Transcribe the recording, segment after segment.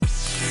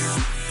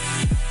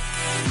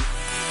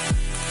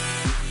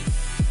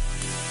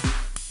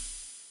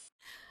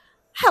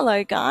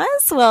Hello,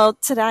 guys. Well,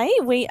 today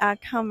we are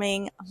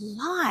coming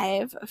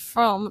live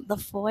from the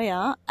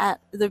foyer at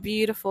the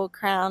beautiful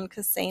Crown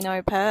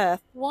Casino, Perth.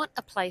 What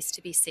a place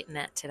to be sitting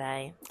at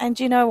today. And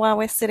do you know why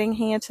we're sitting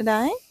here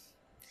today?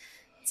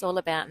 It's all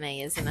about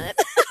me, isn't it?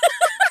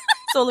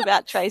 It's all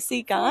about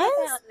Tracey, guys.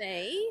 All about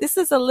me. This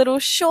is a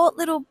short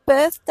little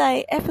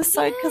birthday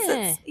episode because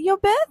it's your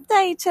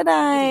birthday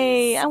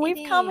today. And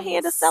we've come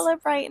here to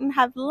celebrate and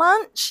have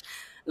lunch,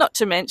 not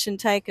to mention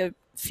take a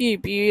few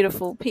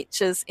beautiful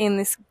pictures in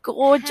this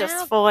gorgeous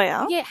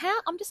foyer. Yeah,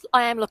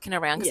 I am looking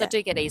around because I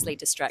do get easily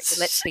distracted,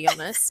 let's be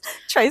honest.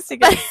 Tracey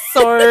gets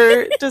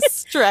so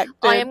distracted.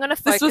 I am going to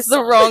focus. This was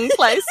the wrong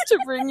place to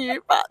bring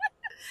you, but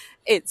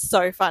it's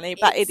so funny,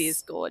 but it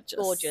is gorgeous.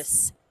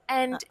 Gorgeous.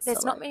 And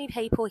there's not many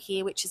people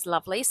here, which is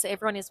lovely. So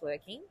everyone is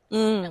working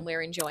and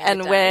we're enjoying and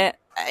the day.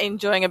 We're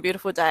enjoying a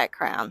beautiful day at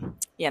Crown,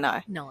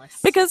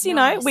 Nice. Because, you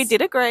know, we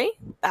did agree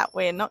that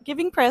we're not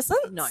giving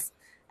presents. No.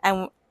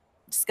 And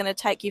just going to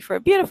take you for a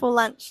beautiful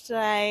lunch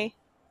today,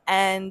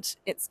 and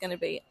it's going to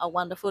be a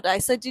wonderful day.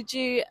 So did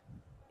you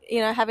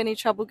have any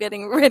trouble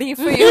getting ready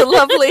for your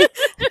lovely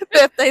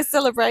birthday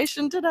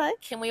celebration today?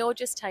 Can we all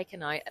just take a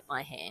note at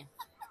my hair?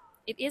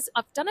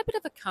 I've done a bit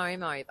of a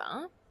comb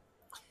over.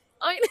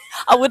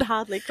 I would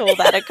hardly call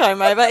that a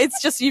comb over.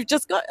 It's just you've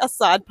just got a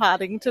side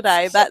parting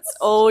today. That's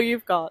all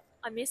you've got.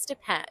 I missed a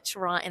patch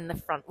right in the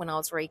front when I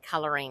was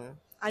recolouring.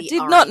 I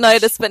did not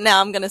notice, but now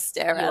I'm going to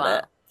stare at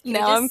it.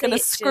 Now I'm going to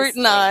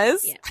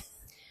scrutinise.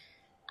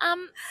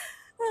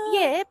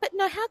 Yeah, but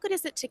no, how good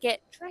is it to get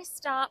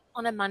dressed up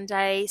on a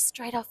Monday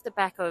straight off the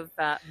back of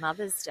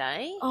Mother's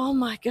Day? Oh,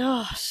 my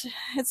gosh.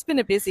 It's been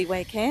a busy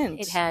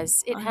weekend. It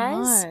has.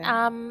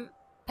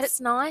 But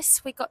it's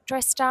nice. We got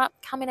dressed up,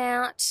 coming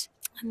out.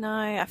 No,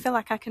 I feel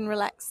like I can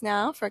relax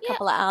now for a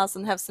couple of hours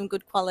and have some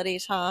good quality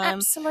time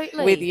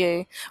Absolutely. with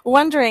you.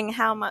 Wondering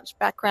how much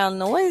background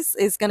noise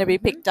is going to be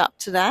picked up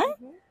today.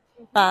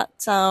 But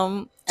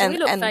Do we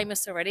look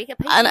famous already? Are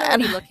people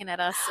already looking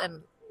at us?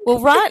 Well,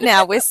 right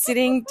now we're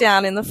sitting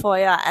down in the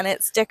foyer and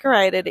it's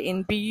decorated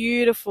in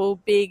beautiful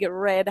big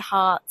red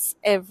hearts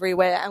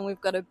everywhere, and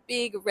we've got a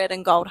big red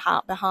and gold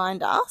heart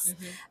behind us,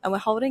 and we're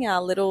holding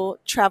our little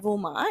travel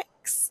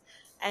mics,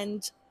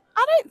 and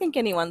I don't think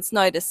anyone's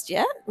noticed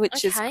yet,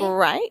 which is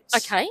great.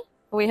 Okay.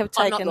 We have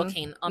taken. I'm not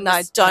looking.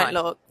 Don't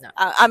look. No.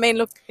 I mean,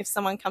 look, if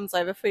someone comes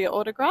over for your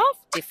autograph.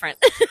 Different.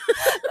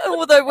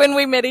 Although when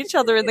we met each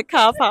other in the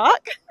car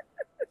park,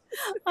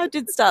 I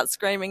did start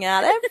screaming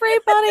out,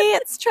 everybody,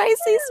 it's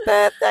Tracey's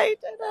birthday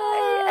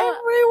today,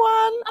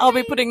 everyone. I'll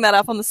be putting that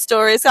up on the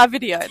stories. I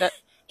videoed it.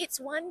 It's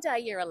one day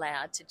you're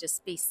allowed to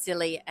just be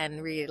silly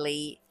and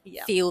really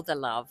feel the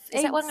love.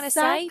 Is that what I'm going to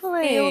say?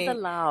 Feel the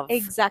love.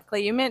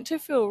 Exactly. You're meant to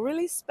feel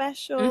really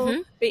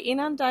special, be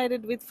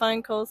inundated with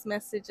phone calls,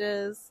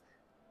 messages,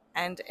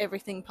 and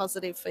everything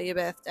positive for your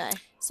birthday.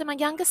 So my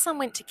youngest son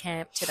went to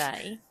camp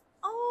today.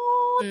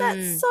 Oh,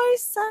 that's so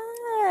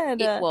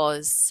sad. It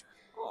was.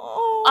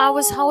 Oh. I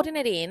was holding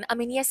it in. I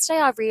mean, yesterday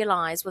I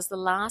realised was the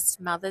last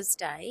Mother's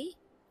Day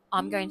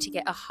I'm going to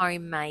get a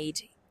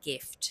homemade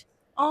gift.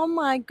 Oh,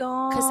 my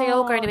God. Because they're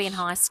all going to be in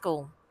high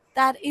school.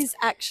 That is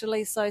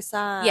actually so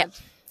sad. Yeah.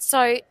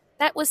 So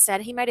that was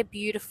sad. He made a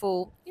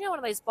beautiful, one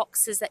of those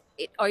boxes that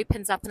it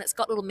opens up and it's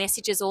got little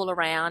messages all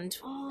around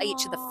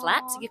each of the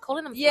flaps. Are you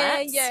calling them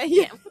flaps?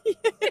 Yeah.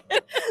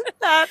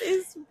 That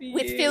is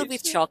beautiful. Filled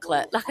with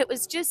chocolate. Like, it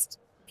was just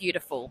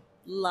beautiful.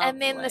 Lovely.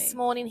 And then this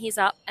morning he's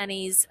up and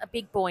he's a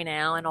big boy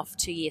now and off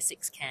to year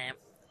 6 camp.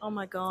 Oh,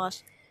 my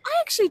gosh. I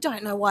actually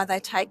don't know why they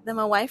take them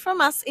away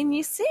from us in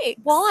year 6.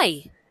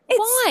 Why?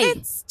 Why?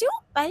 It's still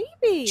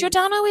baby.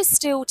 Giordano is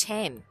still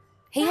 10.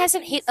 He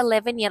hasn't hit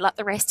 11 yet like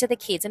the rest of the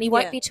kids, and he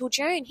won't be till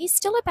June. He's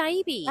still a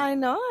baby. I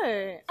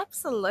know.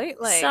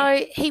 Absolutely.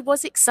 So he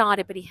was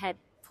excited, but he had,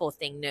 poor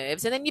thing,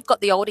 nerves. And then you've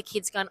got the older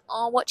kids going,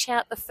 oh, watch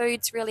out, the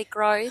food's really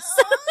gross.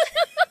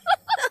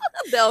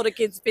 The older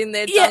kid's been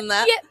there, done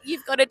that. Yeah,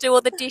 you've got to do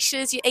all the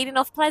dishes. You're eating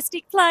off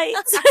plastic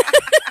plates.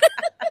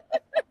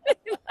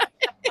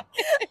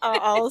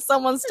 Oh,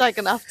 someone's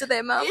taken after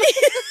their mum.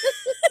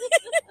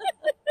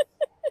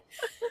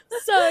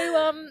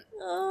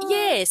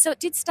 So it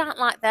did start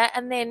like that,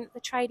 and then the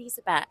tradies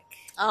are back.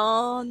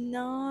 Oh,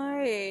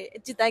 no.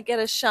 Did they get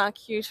a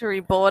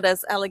charcuterie board,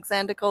 as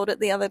Alexander called it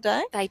the other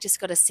day? They just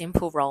got a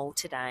simple roll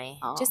today.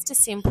 Oh. Just a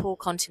simple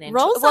continental.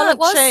 Rolls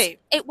aren't cheap.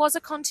 It was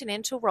a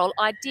continental roll.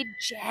 I did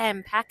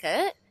jam pack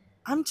it.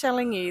 I'm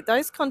telling you,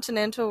 those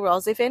continental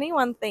rolls, if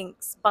anyone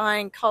thinks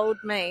buying cold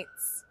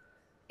meats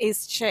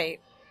is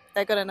cheap,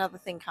 they've got another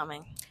thing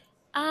coming.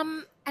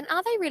 And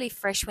are they really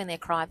fresh when they're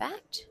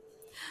cry-backed?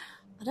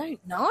 I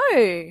don't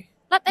know.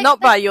 Not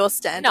by your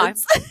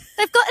standards. No.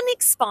 They've got an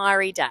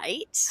expiry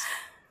date.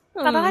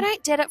 But I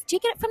don't get it. Do you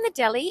get it from the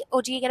deli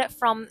or do you get it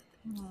from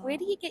where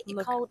do you get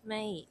your cold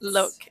meats?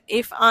 Look,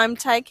 if I'm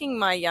taking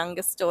my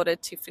youngest daughter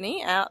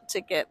Tiffany out to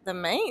get the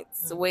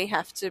meats, we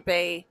have to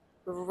be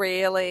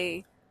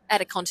really at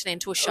a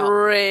continental shop.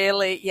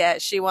 Really,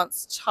 she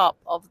wants top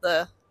of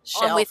the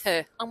shelf.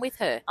 I'm with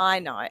her. I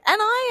know. And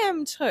I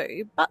am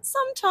too. But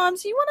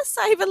sometimes you want to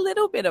save a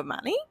little bit of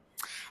money.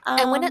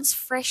 And when it's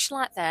fresh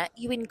like that,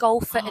 you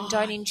engulf it and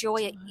don't enjoy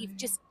it. You've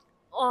just,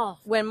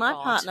 when my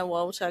God. partner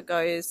Walter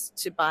goes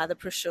to buy the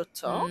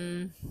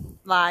prosciutto,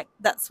 like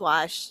that's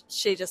why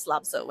she just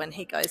loves it when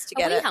he goes to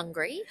get Are we it.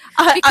 hungry?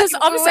 Because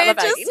I'm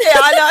salivating. Yeah,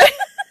 I know.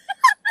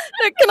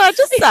 No, can I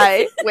just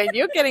say, when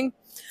you're getting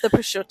the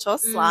prosciutto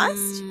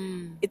sliced,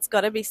 it's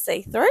got to be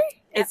see-through.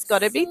 It's got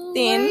to be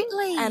thin,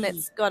 and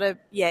it's just got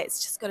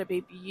to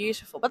be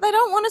beautiful. But they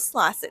don't want to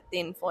slice it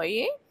thin for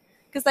you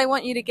because they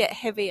want you to get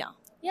heavier.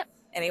 Yep.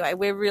 Anyway,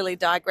 we're really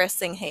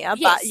digressing here,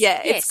 Yes, but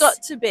yeah, yes. it's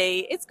got to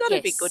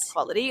be good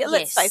quality.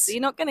 Let's face it,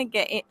 you're not going to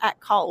get it at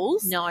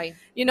Coles. No.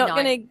 You're not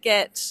going to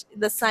get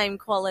the same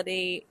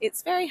quality.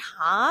 It's very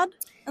hard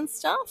and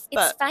stuff.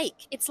 It's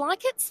fake. It's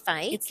like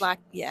fake. It's like,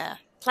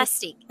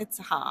 plastic. It's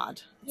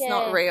hard. It's Yeah.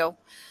 not real.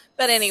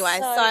 But anyway,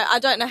 so I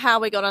don't know how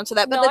we got onto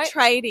that. But the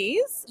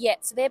tradies,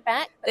 so they're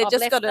back. They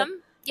just got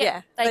them.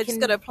 they just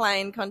got a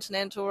plain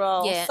continental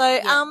roll. Yeah,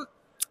 so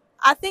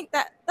I think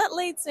that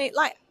leads me,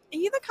 like, are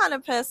you the kind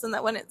of person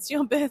that when it's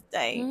your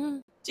birthday,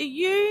 do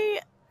you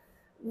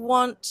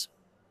want,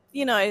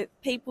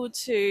 people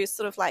to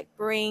sort of like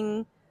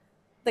bring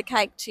the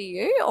cake to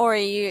you, or are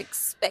you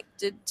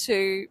expected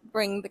to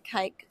bring the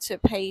cake to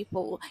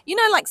people?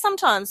 Like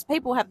sometimes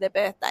people have their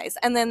birthdays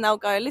and then they'll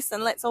go,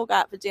 listen, let's all go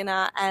out for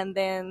dinner, and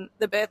then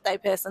the birthday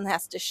person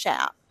has to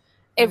shout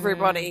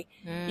everybody,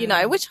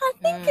 which I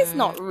think is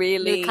not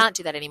really... You can't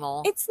do that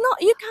anymore. It's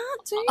not, you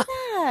can't do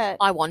that.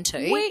 I want to.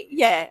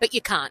 But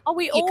you can't. Oh,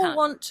 we all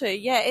want to,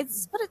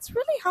 but it's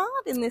really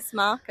hard in this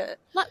market.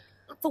 Like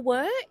for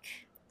work,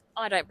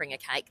 I don't bring a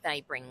cake.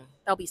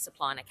 They'll be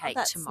supplying a cake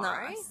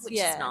tomorrow, which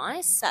is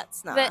nice.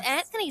 That's nice. But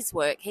Anthony's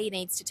work, he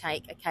needs to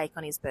take a cake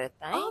on his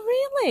birthday. Oh,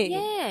 really?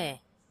 Yeah.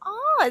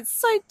 Oh, it's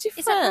so different.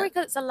 Is that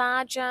because it's a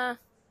larger...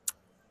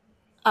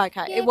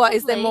 Okay. Yeah, what,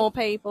 is there more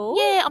people?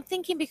 Yeah, I'm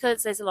thinking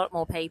because there's a lot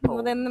more people.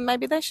 Well, then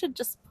maybe they should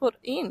just put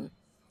in.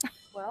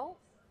 Well,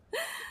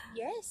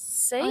 yes.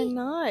 See? I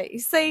know. You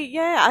see,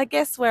 I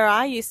guess where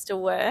I used to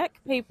work,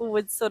 people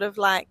would sort of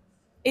like,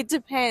 it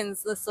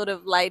depends the sort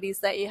of ladies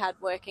that you had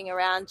working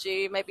around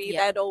you. Maybe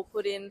they'd all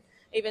put in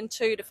even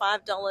 $2 to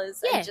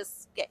 $5 and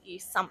just get you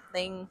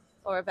something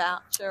or a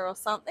voucher or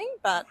something.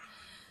 But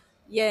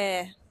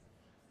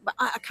but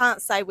I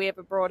can't say we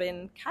ever brought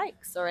in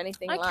cakes or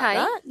anything like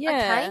that.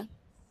 Yeah. Okay.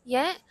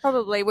 Yeah.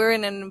 Probably we're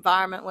in an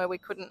environment where we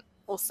couldn't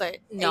also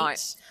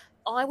eat.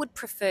 I would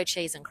prefer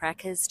cheese and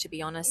crackers, to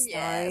be honest.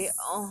 Yes.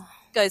 Though.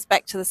 Goes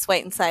back to the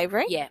sweet and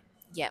savoury. Yeah.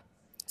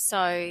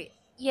 So,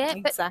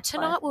 but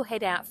tonight we'll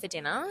head out for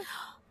dinner.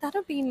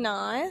 That'll be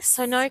nice.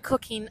 So no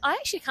cooking. I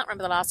actually can't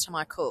remember the last time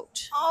I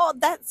cooked. Oh,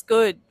 that's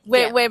good.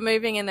 We're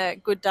moving in a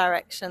good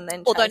direction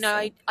then, Although, Tracey.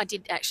 no, I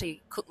did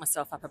actually cook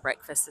myself up a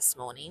breakfast this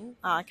morning.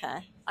 Oh,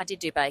 okay. I did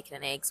do bacon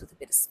and eggs with a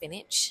bit of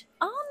spinach.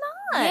 Oh,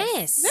 nice.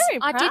 Yes. Very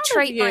proud I did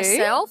treat of you.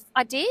 myself.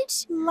 I did.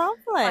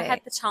 Lovely. I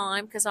had the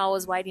time because I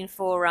was waiting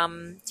for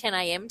 10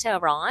 a.m. to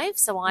arrive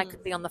so I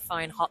could be on the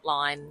phone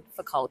hotline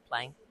for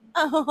Coldplay.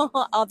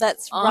 Oh,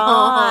 that's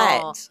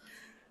right.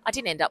 I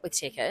didn't end up with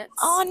tickets.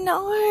 Oh,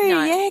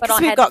 no. But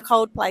because we've got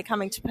Coldplay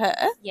coming to Perth.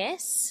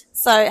 Yes.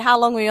 So how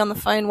long were you on the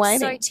phone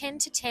waiting? So 10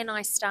 to 10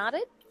 I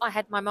started. I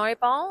had my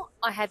mobile.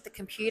 I had the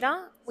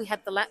computer. We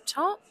had the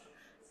laptop.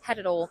 Had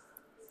it all.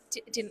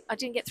 I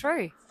didn't get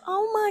through.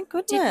 Oh, my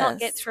goodness. Did not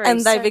get through.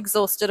 And they've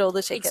exhausted all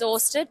the tickets.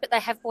 Exhausted, but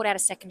they have brought out a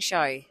second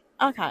show.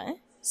 Okay.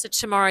 So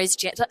tomorrow's...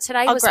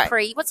 Today was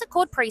great. What's it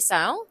called?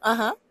 Pre-sale.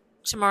 Uh-huh.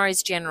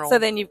 Tomorrow's general. So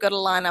then you've got to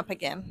line up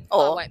again.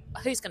 Wait,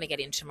 who's going to get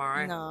in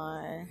tomorrow?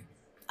 No.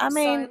 I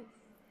mean,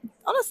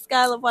 on a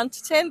scale of 1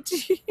 to 10, do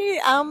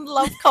you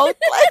love Coldplay?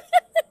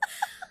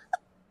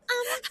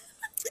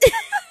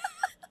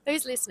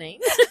 Who's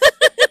listening?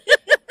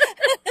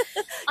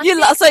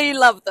 So you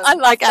love them. I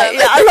love them.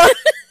 Yeah, I love.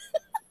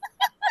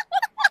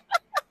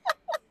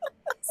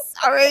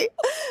 Sorry,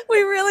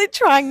 we're really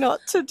trying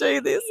not to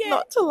do this,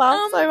 not to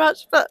laugh so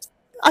much, but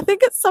I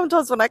think it's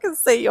sometimes when I can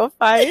see your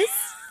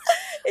face.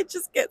 It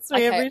just gets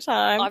me every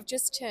time. I've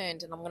just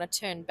turned and I'm going to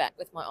turn back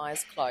with my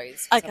eyes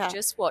closed. Okay. I've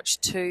just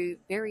watched two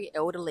very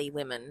elderly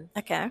women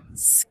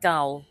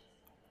scull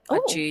a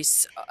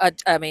juice. They're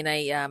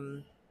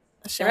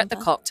at the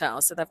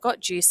cocktail, so they've got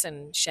juice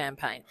and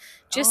champagne.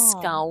 Just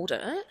sculled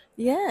it.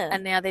 Yeah.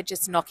 And now they're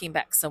just knocking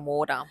back some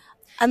water.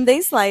 And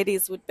these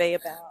ladies would be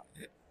about...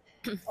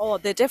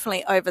 they're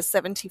definitely over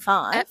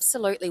 75.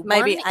 Absolutely.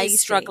 Maybe One 80.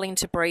 is struggling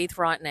to breathe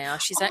right now.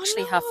 She's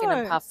actually huffing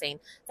and puffing.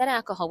 That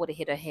alcohol would have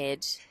hit her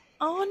head.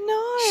 Oh,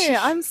 no.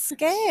 I'm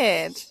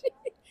scared.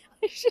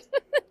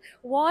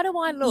 Why do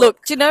I look?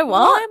 Look, do you know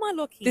what? Why am I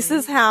looking? This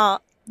is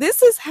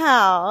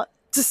how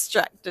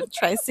distracted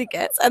Tracey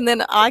gets. And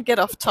then I get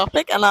off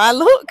topic and I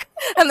look.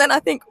 And then I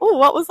think,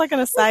 what was I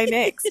going to say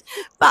next?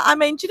 But, I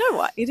mean, do you know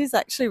what? It is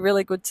actually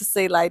really good to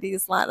see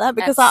ladies like that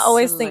because I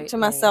always think to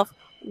myself,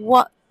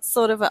 what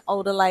sort of an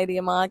older lady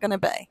am I going to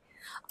be?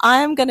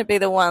 I am going to be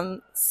the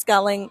one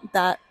sculling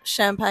that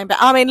champagne. But,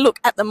 I mean, look,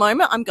 at the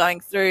moment I'm going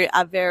through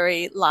a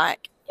very,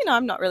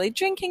 I'm not really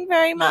drinking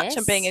very much. Yes.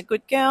 I'm being a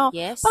good girl.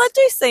 Yes. But I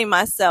do see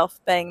myself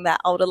being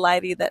that older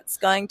lady that's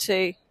going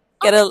to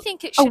get don't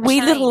think it a should wee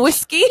change. little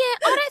whiskey. Yeah,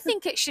 I don't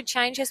think it should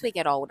change as we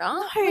get older.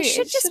 No, we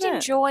should it just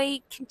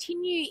shouldn't.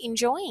 continue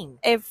enjoying.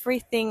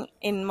 Everything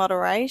in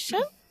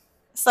moderation.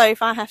 So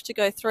if I have to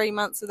go 3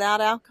 months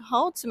without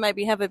alcohol to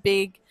maybe have a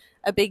big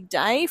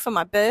day for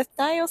my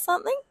birthday or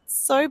something,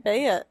 so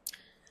be it.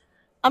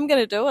 I'm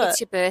going to do it. It's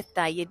your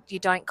birthday. You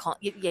don't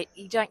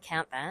you don't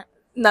count that.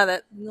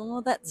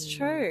 No, that's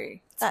true.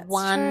 That's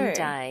one true.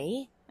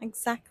 day.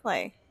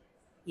 Exactly.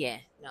 Yeah,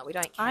 no, we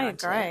don't count I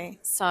agree.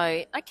 it.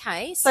 So,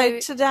 okay. So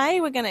today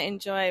we're going to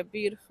enjoy a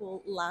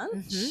beautiful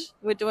lunch.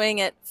 We're doing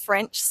it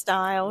French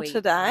style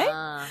today.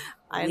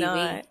 I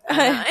know.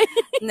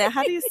 Now,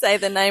 how do you say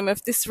the name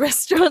of this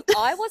restaurant?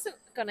 I wasn't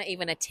going to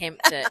even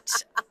attempt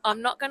it.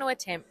 I'm not going to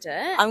attempt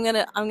it. I'm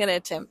gonna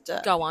attempt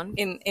it. Go on.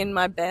 In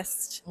my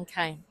best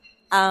Okay.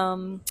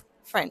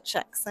 French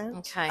accent.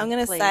 Okay. I'm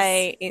gonna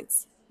say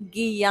it's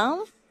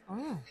Guillaume.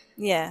 Oh.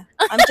 Yeah.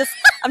 I'm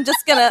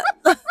just gonna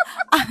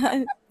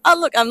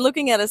I'm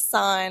looking at a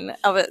sign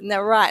of it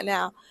now right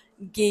now.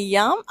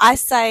 Guillaume. I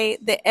say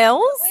the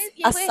L's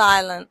are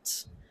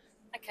silent.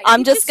 Okay,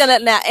 I'm just gonna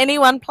now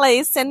anyone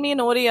please send me an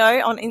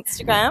audio on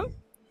Instagram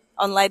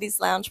on Ladies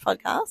Lounge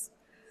Podcast.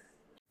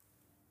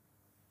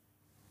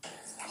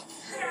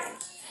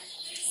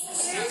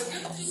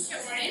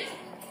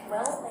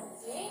 Well,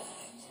 thank you.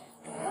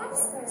 Can I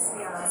just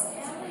firstly ask,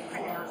 how do we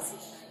pronounce it?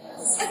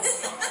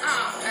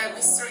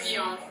 Mr.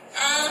 Eon.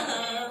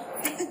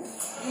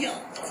 Yeah,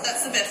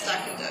 that's the best I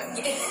can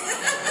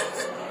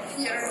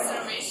do. Your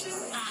reservation?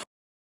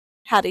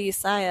 How do you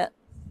say it?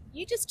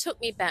 You just took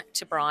me back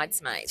to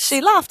Bridesmaids.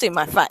 She laughed in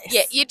my face.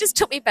 Yeah, you just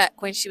took me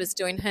back when she was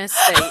doing her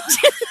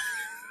speech.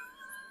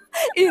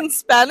 In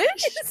Spanish?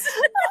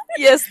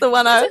 Yes, the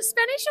one Was it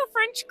Spanish or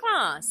French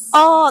class?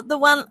 Oh, the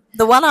one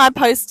I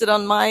posted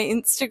on my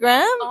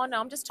Instagram. Oh no,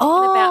 I'm just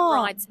talking about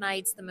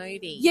Bridesmaids the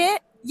movie. Yeah,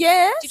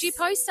 yes. Did you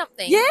post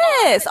something?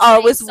 Yes.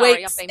 It was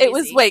weeks. It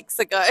was weeks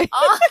ago.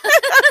 Oh.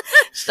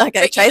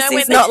 Okay,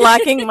 Tracey's not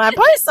liking my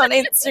posts on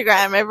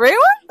Instagram. Everyone,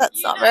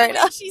 that's not very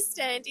nice. She's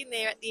standing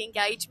there at the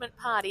engagement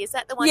party. Is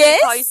that the one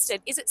Yes. you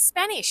posted? Is it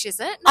Spanish?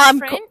 Is it? Not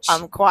French?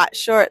 I'm quite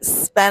sure it's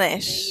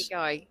Spanish.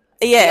 There you go.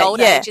 Yeah, the old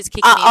age is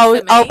kicking in for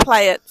me. I'll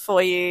play it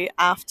for you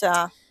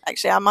after.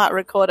 Actually, I might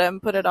record it and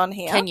put it on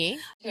here. Can you?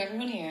 To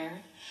everyone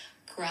here,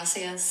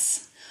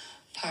 gracias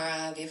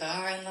para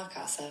vivir en la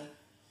casa,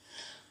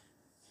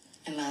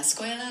 en las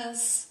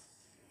escuelas,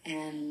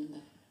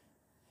 en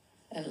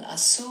el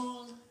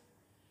azul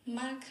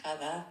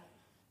marcada.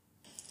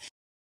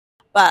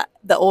 But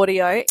the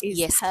audio is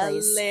Yes,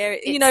 please. hilarious.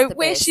 It's You know, the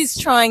where best. she's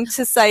trying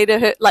to say to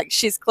her, like,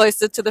 she's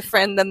closer to the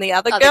friend than the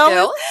other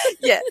girl.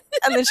 Yeah.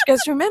 And then she goes,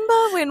 remember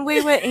when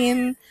we were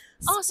in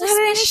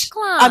Spanish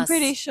class. I'm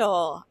pretty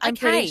sure.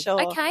 Okay.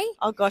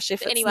 Oh, gosh, if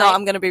But it's anyway, not,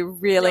 I'm going to be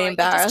really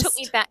embarrassed. You just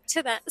took me back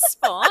to that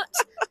spot.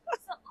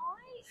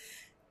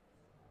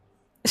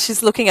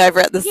 She's looking over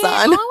at the sign.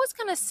 I was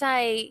going to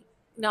say,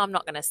 no, I'm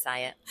not going to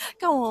say it.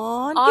 Go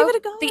on, give it a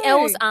go. The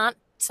L's aren't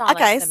silent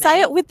Okay, for say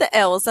me. it with the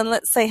L's and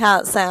let's see how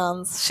it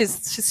sounds.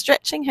 She's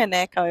stretching her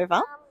neck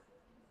over.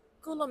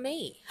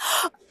 Gulami.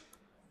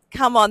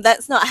 Come on,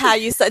 that's not how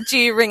you say. Do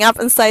you ring up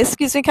and say,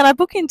 "Excuse me, can I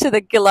book into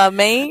the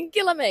Gilami?"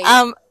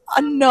 Gilami.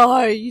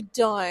 No, you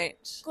don't.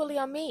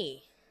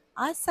 Guliami.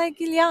 I say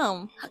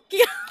Guillaume.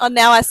 Oh,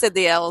 now I said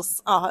the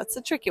L's. Oh, it's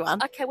a tricky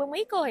one. Okay, when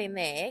we go in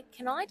there,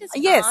 can I just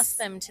Yes. ask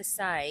them to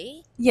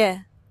say? Yeah.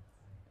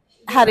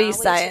 How do you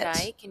 "Where are we say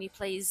today? it? Can you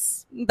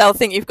please? They'll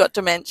think you've got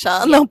dementia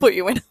and they'll put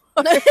you in.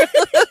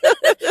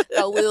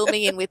 They'll wheel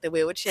me in with the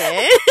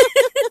wheelchair.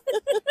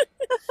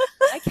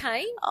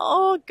 Okay.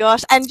 Oh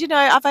gosh, and you know,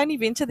 I've only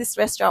been to this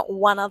restaurant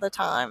one other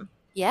time.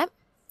 Yep.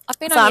 I've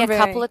been So on I'm here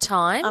a couple of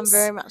times. I'm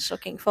very much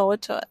looking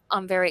forward to it.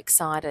 I'm very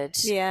excited.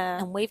 Yeah.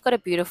 And we've got a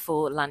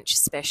beautiful lunch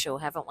special,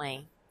 haven't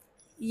we?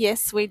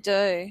 Yes, we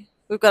do.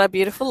 We've got a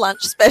beautiful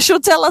lunch special.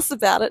 Tell us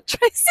about it,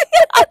 Tracey.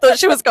 I thought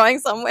she was going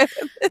somewhere.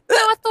 No,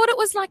 I thought it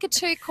was like a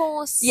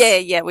 2-course.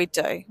 Yeah, we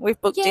do. We've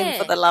booked in Yeah.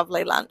 for the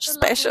lovely lunch The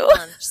special. lovely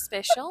lunch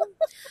special.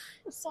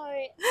 So,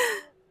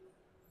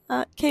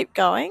 Keep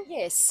going.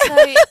 yes. So,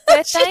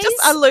 birthdays.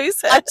 I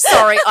lose her. I'm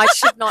sorry, I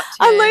should not turn.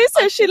 I lose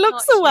her. She should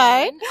looks not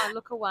away. turn. I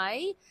look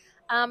away.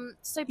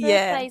 So birthdays,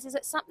 Yeah. is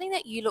it something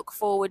that you look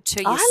forward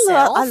to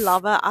yourself? I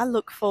love it. I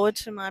look forward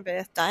to my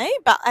birthday.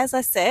 But as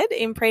I said,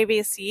 in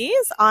previous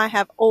years, I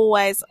have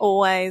always,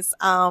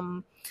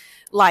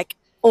 like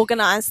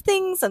organised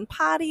things and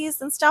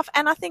parties and stuff.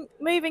 And I think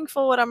moving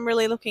forward, I'm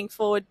really looking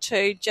forward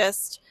to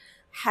just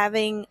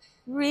having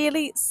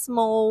really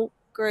small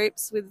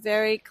groups with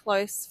very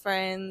close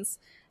friends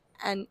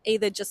and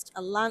either just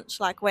a lunch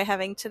like we're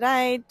having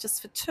today,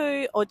 just for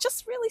 2, or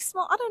just really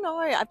small. I don't know.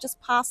 I've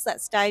just passed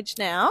that stage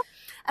now.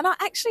 And I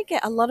actually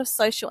get a lot of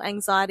social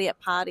anxiety at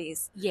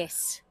parties.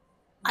 Yes.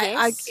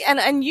 Yes.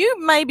 And you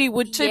maybe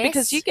would too,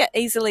 because Yes. you get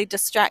easily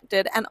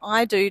distracted, and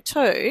I do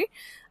too.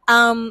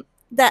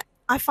 That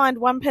I find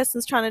one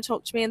person's trying to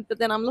talk to me, but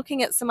then I'm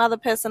looking at some other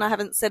person I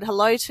haven't said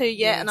hello to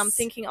yet, and I'm Yes.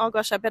 thinking, oh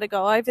gosh, I better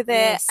go over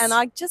there. Yes. And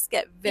I just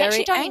get You very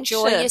actually don't anxious.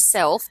 enjoy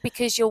yourself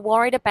because you're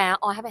worried about,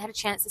 I haven't had a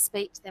chance to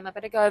speak to them. I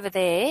better go over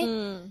there.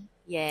 Mm.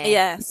 Yeah.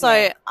 Yeah,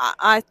 so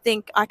I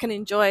think I can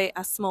enjoy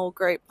a small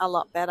group a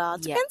lot better.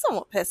 Yeah. Depends on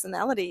what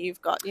personality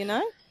you've got, you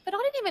know. But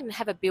I didn't even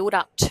have a build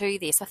up to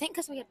this. I think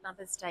because we had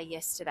Mother's Day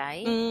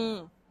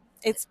yesterday.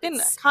 It's been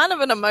kind of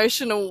an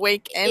emotional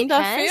weekend, It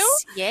I feel.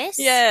 has, yes.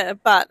 Yeah,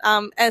 but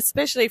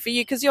especially for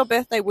you, because your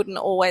birthday wouldn't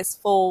always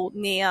fall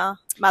near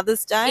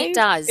Mother's Day. It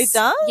does. It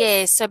does?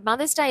 Yeah, so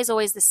Mother's Day is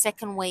always the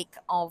second week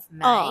of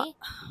May. Oh.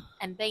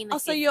 And being the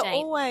 15th, so you're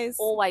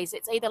always...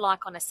 it's either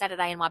like on a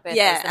Saturday and my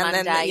birthday's the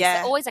Monday.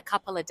 So always a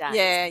couple of days.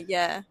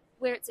 Yeah.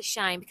 Where it's a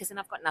shame because then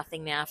I've got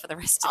nothing now for the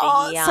rest of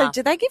the year. So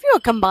did they give you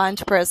a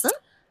combined present?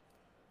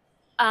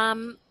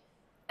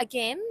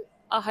 Again,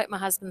 I hope my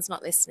husband's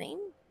not listening.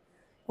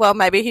 Well,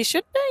 maybe he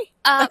should be.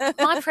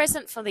 My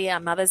present for the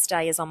Mother's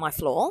Day is on my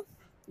floor.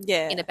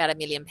 Yeah. In about 1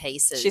 million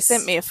pieces. She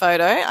sent me a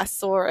photo. I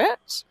saw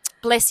it.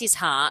 Bless his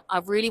heart. I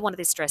really wanted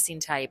this dressing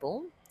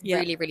table. Yeah.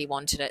 Really, really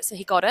wanted it. So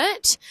he got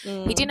it.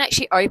 He didn't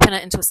actually open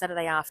it until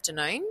Saturday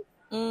afternoon.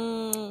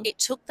 It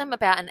took them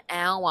about an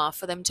hour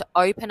for them to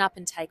open up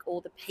and take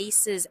all the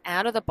pieces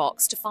out of the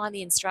box to find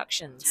the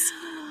instructions.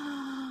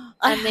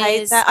 I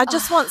hate that. I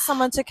just want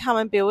someone to come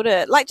and build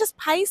it. Like, just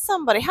pay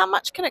somebody. How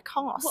much can it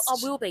cost? Well, I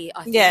will be,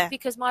 I think,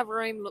 because my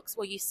room looks,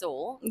 you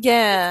saw.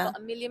 Yeah. It's got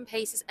 1 million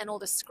pieces and all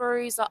the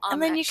screws.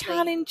 And then you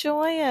can't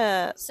enjoy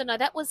it. So, no,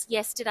 that was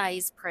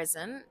yesterday's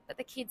present. But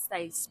the kids,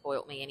 they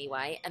spoilt me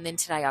anyway. And then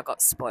today I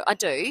got spoilt. I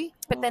do.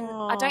 But then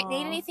I don't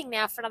need anything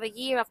now for another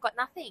year. I've got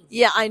nothing.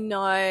 Yeah, I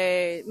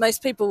know.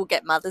 Most people will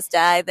get Mother's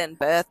Day, then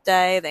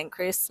birthday, then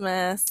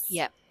Christmas.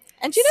 Yeah.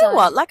 And do you know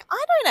what? Like,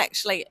 I don't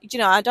actually,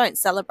 I don't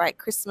celebrate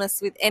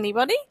Christmas with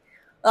anybody.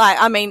 Like,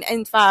 I mean,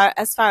 as far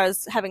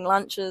as having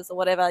lunches or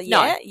whatever,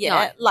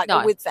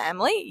 with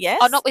family, yes.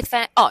 Oh, not with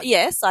family? Oh.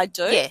 Yes, I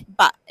do. Yeah.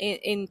 But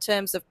in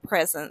terms of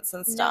presents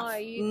and stuff,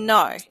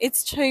 no,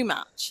 it's too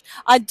much.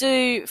 I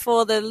do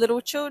for the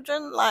little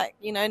children, like,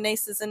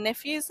 nieces and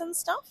nephews and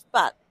stuff,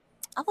 but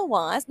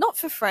otherwise, not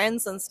for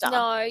friends and stuff.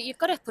 No, you've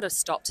got to put a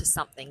stop to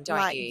something,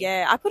 don't you?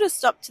 Yeah, I put a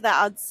stop to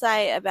that, I'd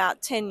say,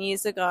 about 10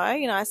 years ago.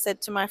 I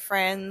said to my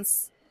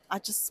friends, I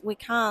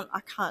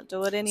can't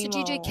do it anymore.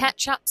 So do you do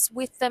catch-ups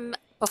with them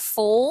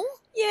before?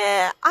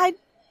 Yeah, I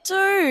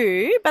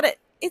do, but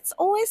it's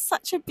always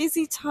such a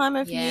busy time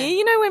of year.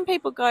 You know, when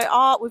people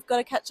go, we've got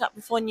to catch up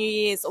before New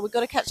Year's, or we've got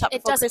to catch up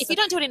before Christmas. If you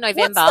don't do it in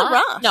November, what's the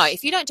rush? No,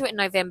 if you don't do it in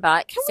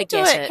November,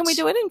 forget it. Can we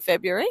do it in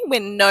February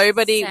when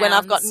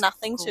I've got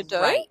nothing to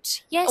do?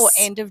 Yes. Or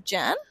end of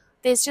Jan?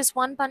 There's just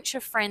one bunch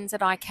of friends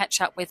that I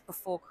catch up with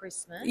before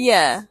Christmas.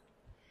 Yeah.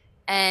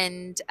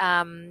 And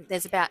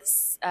there's about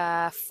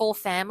 5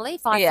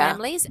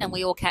 families, and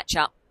we all catch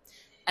up.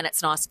 And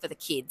it's nice for the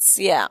kids.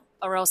 Yeah.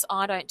 Or else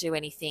I don't do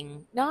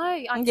anything. No,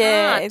 I can't.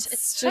 Yeah,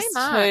 it's just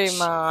too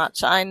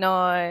much. I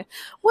know.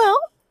 Well,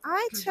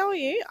 I tell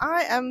you,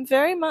 I am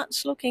very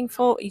much looking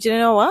forward. You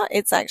know what?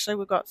 It's actually,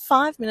 we've got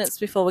 5 minutes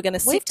before we're going to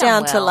sit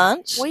down to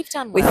lunch. We've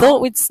done well. We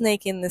thought we'd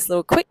sneak in this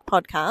little quick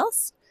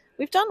podcast.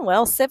 We've done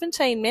well,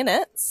 17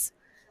 minutes.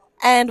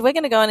 And we're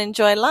going to go and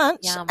enjoy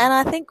lunch. Yum. And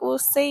I think we'll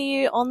see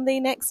you on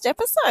the next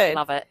episode.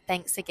 Love it.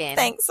 Thanks again.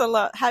 Thanks a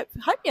lot. Hope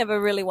you have a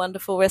really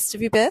wonderful rest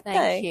of your birthday.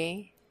 Thank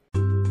you.